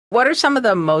What are some of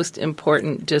the most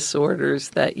important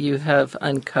disorders that you have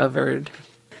uncovered?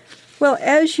 Well,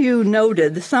 as you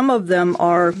noted, some of them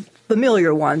are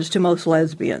familiar ones to most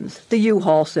lesbians. The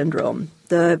U-Haul syndrome,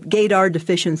 the gaydar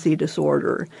deficiency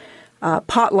disorder,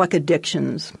 potluck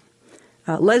addictions,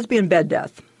 lesbian bed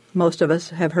death. Most of us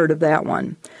have heard of that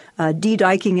one.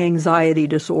 De-diking anxiety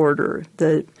disorder,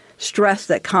 the stress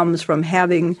that comes from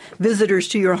having visitors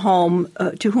to your home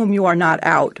to whom you are not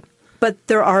out. But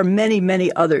there are many,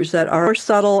 many others that are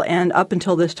subtle and up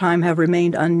until this time have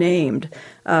remained unnamed.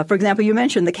 For example, you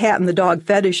mentioned the cat and the dog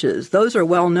fetishes. Those are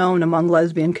well known among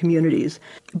lesbian communities.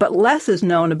 But less is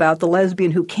known about the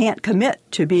lesbian who can't commit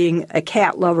to being a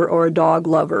cat lover or a dog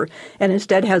lover and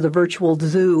instead has a virtual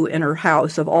zoo in her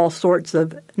house of all sorts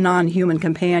of non-human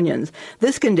companions.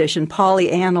 This condition,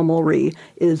 polyanimalry,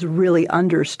 is really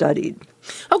understudied.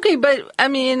 Okay, but I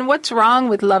mean, what's wrong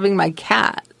with loving my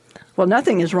cat? Well,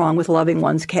 nothing is wrong with loving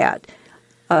one's cat.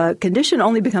 A condition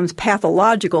only becomes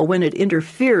pathological when it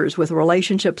interferes with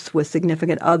relationships with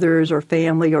significant others or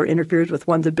family or interferes with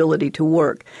one's ability to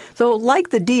work. So like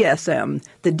the DSM,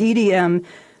 the DDM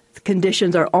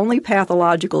conditions are only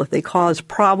pathological if they cause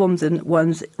problems in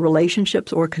one's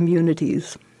relationships or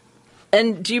communities.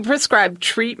 And do you prescribe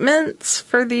treatments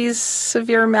for these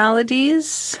severe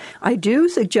maladies? I do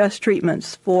suggest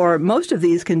treatments for most of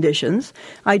these conditions.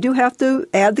 I do have to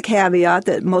add the caveat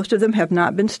that most of them have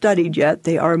not been studied yet.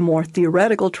 They are more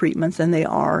theoretical treatments than they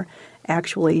are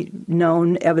actually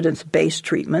known evidence-based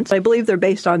treatments. I believe they're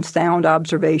based on sound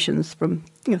observations from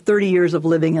 30 years of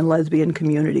living in lesbian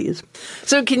communities.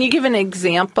 So can you give an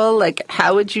example? Like,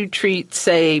 how would you treat,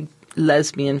 say,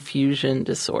 lesbian fusion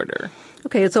disorder?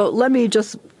 Okay, so let me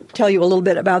just tell you a little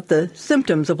bit about the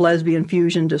symptoms of lesbian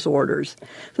fusion disorders.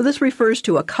 So this refers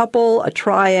to a couple, a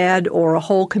triad, or a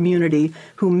whole community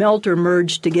who melt or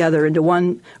merge together into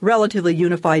one relatively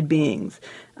unified beings.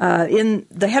 In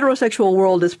the heterosexual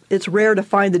world, it's rare to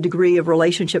find the degree of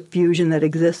relationship fusion that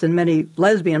exists in many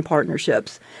lesbian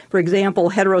partnerships. For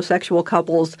example, heterosexual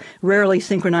couples rarely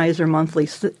synchronize their monthly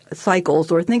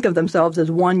cycles or think of themselves as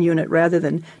one unit rather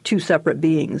than two separate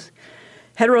beings.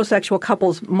 Heterosexual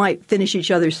couples might finish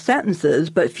each other's sentences,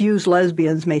 but fused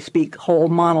lesbians may speak whole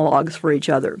monologues for each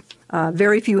other.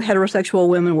 Very few heterosexual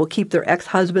women will keep their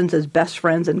ex-husbands as best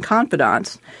friends and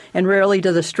confidants, and rarely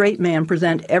does a straight man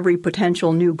present every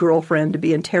potential new girlfriend to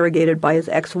be interrogated by his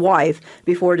ex-wife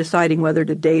before deciding whether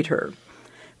to date her.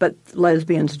 But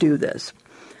lesbians do this.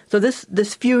 So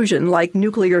this fusion, like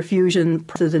nuclear fusion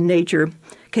processes in nature,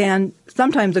 can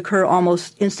sometimes occur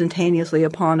almost instantaneously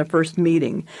upon a first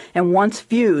meeting. And once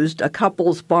fused, a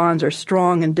couple's bonds are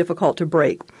strong and difficult to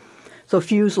break. So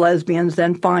fused lesbians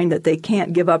then find that they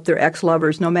can't give up their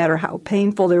ex-lovers no matter how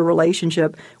painful their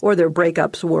relationship or their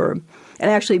breakups were.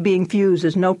 And actually being fused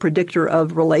is no predictor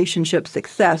of relationship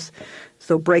success.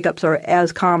 So breakups are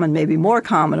as common, maybe more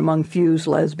common among fused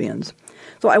lesbians.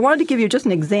 So I wanted to give you just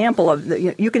an example of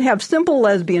you can have simple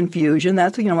lesbian fusion.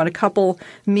 That's when a couple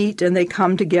meet and they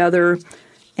come together,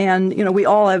 and we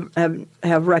all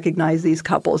have recognized these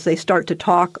couples. They start to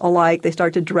talk alike, they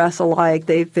start to dress alike,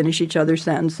 they finish each other's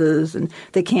sentences, and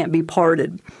they can't be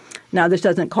parted. Now this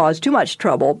doesn't cause too much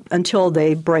trouble until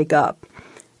they break up,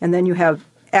 and then you have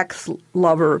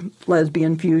ex-lover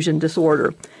lesbian fusion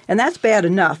disorder, and that's bad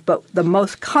enough. But the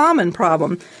most common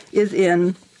problem is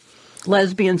in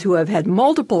lesbians who have had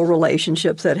multiple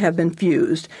relationships that have been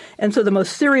fused. And so the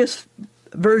most serious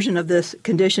version of this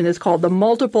condition is called the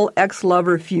multiple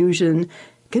ex-lover fusion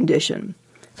condition.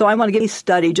 So I want to give you a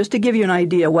study just to give you an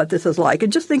idea what this is like.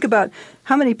 And just think about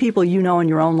how many people you know in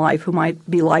your own life who might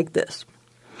be like this.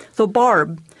 So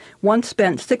Barb once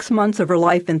spent 6 months of her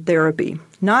life in therapy,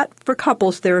 not for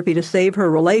couples therapy to save her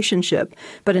relationship,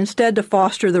 but instead to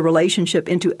foster the relationship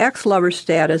into ex-lover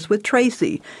status with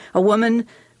Tracy, a woman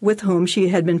with whom she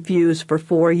had been fused for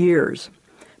 4 years.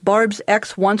 Barb's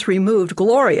ex once removed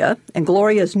Gloria, and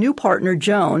Gloria's new partner,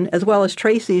 Joan, as well as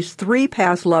Tracy's 3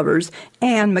 past lovers,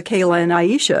 Anne, Michaela, and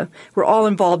Aisha, were all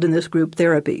involved in this group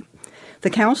therapy. The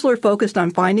counselor focused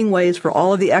on finding ways for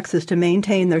all of the exes to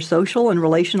maintain their social and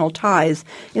relational ties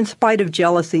in spite of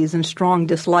jealousies and strong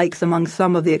dislikes among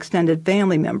some of the extended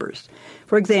family members.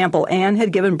 For example, Anne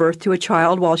had given birth to a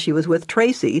child while she was with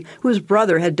Tracy, whose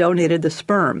brother had donated the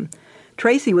sperm.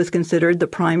 Tracy was considered the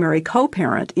primary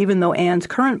co-parent, even though Anne's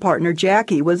current partner,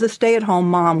 Jackie, was a stay-at-home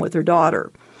mom with her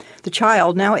daughter. The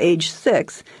child, now aged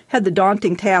 6, had the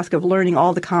daunting task of learning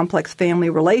all the complex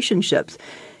family relationships,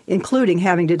 including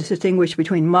having to distinguish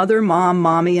between mother, mom,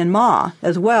 mommy, and ma,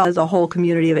 as well as a whole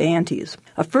community of aunties.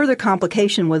 A further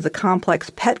complication was the complex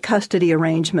pet custody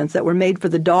arrangements that were made for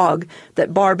the dog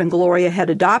that Barb and Gloria had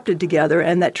adopted together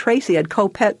and that Tracy had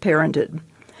co-pet parented.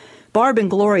 Barb and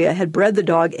Gloria had bred the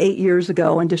dog 8 years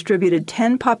ago and distributed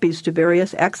 10 puppies to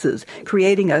various exes,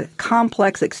 creating a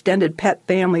complex extended pet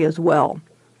family as well.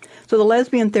 So the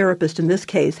lesbian therapist in this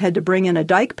case had to bring in a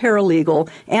dyke paralegal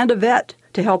and a vet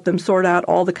to help them sort out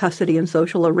all the custody and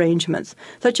social arrangements,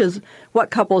 such as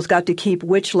what couples got to keep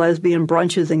which lesbian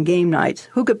brunches and game nights,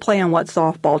 who could play on what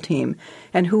softball team,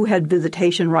 and who had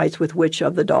visitation rights with which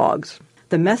of the dogs.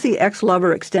 The messy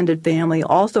ex-lover extended family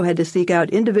also had to seek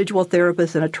out individual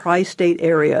therapists in a tri-state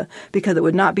area because it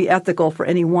would not be ethical for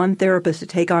any one therapist to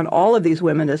take on all of these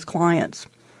women as clients.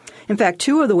 In fact,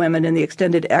 2 of the women in the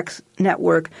Extended X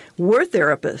network were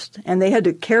therapists, and they had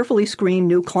to carefully screen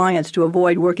new clients to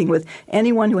avoid working with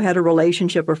anyone who had a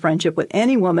relationship or friendship with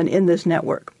any woman in this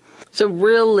network. So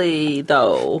really,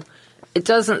 though, it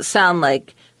doesn't sound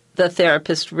like the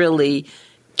therapist really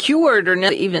cured or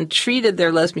not even treated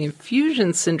their lesbian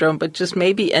fusion syndrome, but just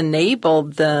maybe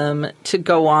enabled them to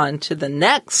go on to the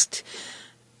next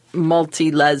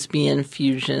multi-lesbian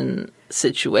fusion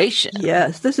situation.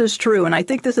 Yes, this is true. And I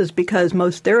think this is because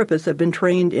most therapists have been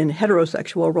trained in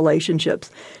heterosexual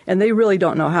relationships, and they really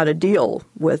don't know how to deal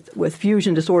with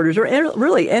fusion disorders or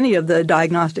really any of the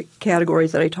diagnostic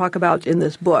categories that I talk about in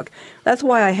this book. That's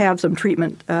why I have some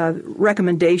treatment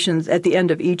recommendations at the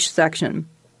end of each section.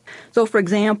 So, for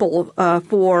example,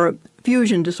 for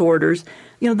fusion disorders,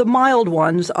 the mild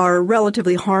ones are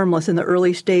relatively harmless in the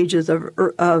early stages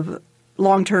of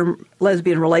long-term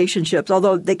lesbian relationships,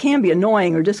 although they can be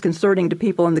annoying or disconcerting to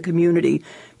people in the community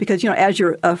because, as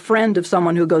you're a friend of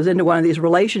someone who goes into one of these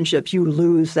relationships, you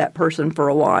lose that person for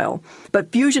a while.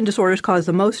 But fusion disorders cause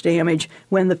the most damage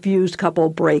when the fused couple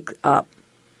break up.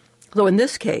 So in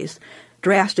this case,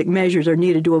 drastic measures are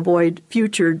needed to avoid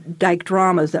future dyke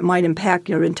dramas that might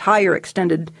impact entire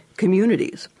extended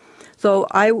communities. So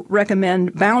I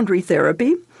recommend boundary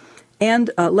therapy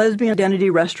and lesbian identity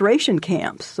restoration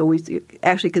camps. So we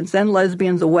actually can send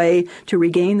lesbians away to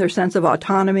regain their sense of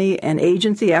autonomy and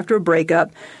agency after a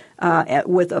breakup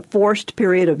with a forced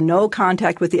period of no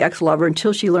contact with the ex-lover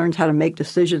until she learns how to make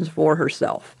decisions for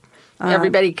herself.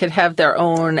 Everybody could have their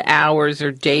own hours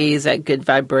or days at good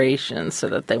vibrations so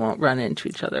that they won't run into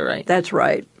each other, right? That's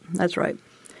right. That's right.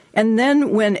 And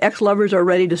then when ex-lovers are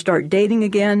ready to start dating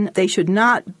again, they should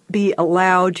not be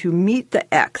allowed to meet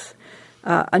the ex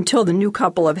until the new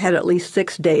couple have had at least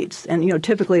 6 dates. And,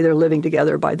 typically they're living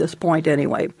together by this point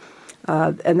anyway.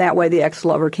 And that way the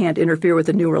ex-lover can't interfere with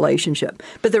the new relationship.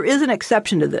 But there is an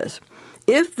exception to this.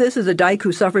 If this is a dyke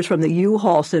who suffers from the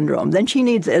U-Haul syndrome, then she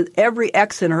needs every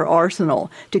ex in her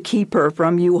arsenal to keep her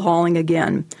from U-hauling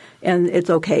again. And it's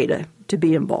okay to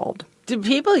be involved. Do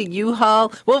people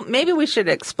U-Haul? Well, maybe we should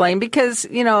explain because,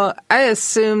 I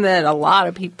assume that a lot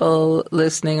of people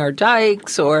listening are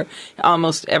dykes, or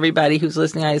almost everybody who's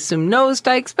listening, I assume, knows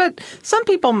dykes, but some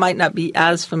people might not be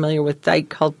as familiar with dyke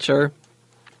culture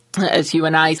as you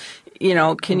and I.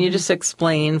 Can you just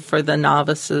explain for the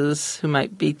novices who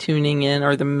might be tuning in,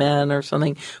 or the men or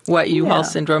something, what U-Haul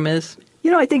syndrome is?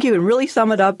 I think you can really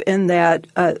sum it up in that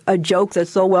a joke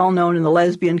that's so well known in the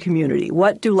lesbian community.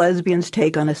 What do lesbians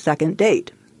take on a second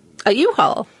date? A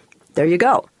U-Haul. There you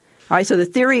go. All right, so the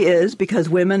theory is because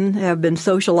women have been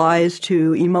socialized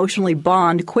to emotionally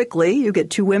bond quickly, you get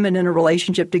 2 women in a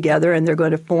relationship together and they're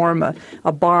going to form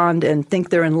a bond and think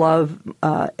they're in love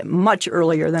much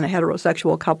earlier than a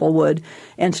heterosexual couple would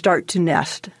and start to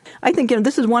nest. I think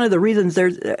this is one of the reasons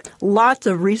there's lots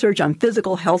of research on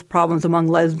physical health problems among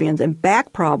lesbians, and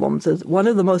back problems is one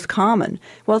of the most common.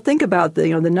 Well, think about the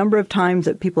number of times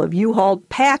that people have U-hauled,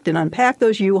 packed and unpacked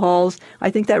those U-hauls. I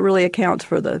think that really accounts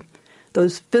for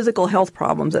those physical health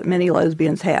problems that many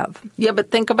lesbians have. Yeah,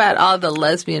 but think about all the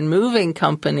lesbian moving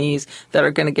companies that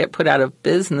are going to get put out of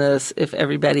business if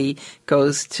everybody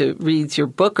reads your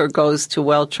book or goes to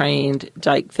well-trained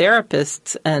dyke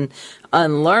therapists and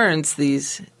unlearns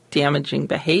these damaging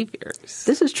behaviors.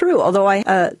 This is true, although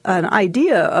I an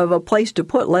idea of a place to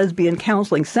put lesbian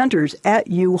counseling centers at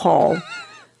U-Haul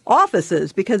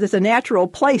offices, because it's a natural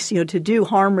place, to do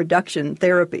harm reduction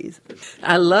therapies.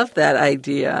 I love that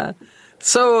idea.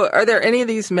 So are there any of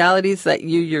these maladies that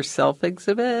you yourself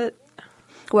exhibit?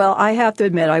 Well, I have to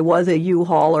admit I was a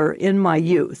U-hauler in my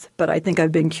youth, but I think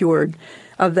I've been cured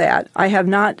of that. I have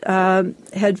not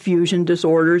had fusion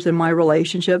disorders in my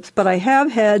relationships, but I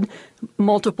have had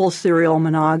multiple serial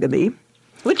monogamy.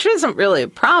 Which isn't really a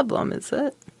problem, is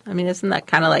it? I mean, isn't that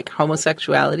kind of like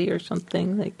homosexuality or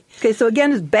something? Okay, so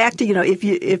again, it's back to,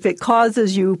 if it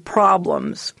causes you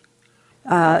problems,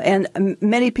 and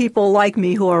many people like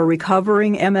me who are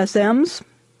recovering MSMs,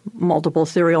 multiple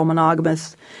serial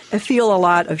monogamists, I feel a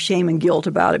lot of shame and guilt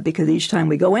about it because each time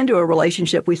we go into a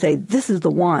relationship, we say, this is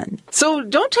the one. So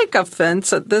don't take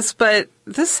offense at this, but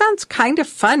this sounds kind of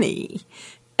funny.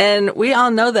 And we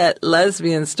all know that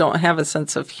lesbians don't have a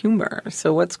sense of humor.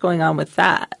 So what's going on with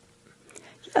that?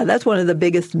 Yeah, that's one of the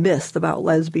biggest myths about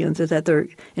lesbians is that they're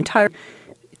entirely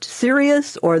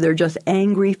serious or they're just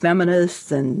angry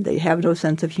feminists and they have no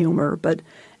sense of humor. But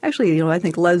actually, I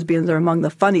think lesbians are among the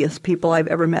funniest people I've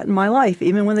ever met in my life,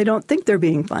 even when they don't think they're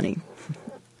being funny.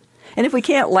 And if we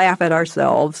can't laugh at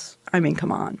ourselves,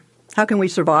 come on. How can we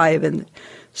survive in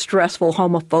stressful,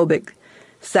 homophobic,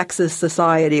 sexist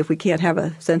society if we can't have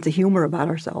a sense of humor about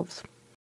ourselves?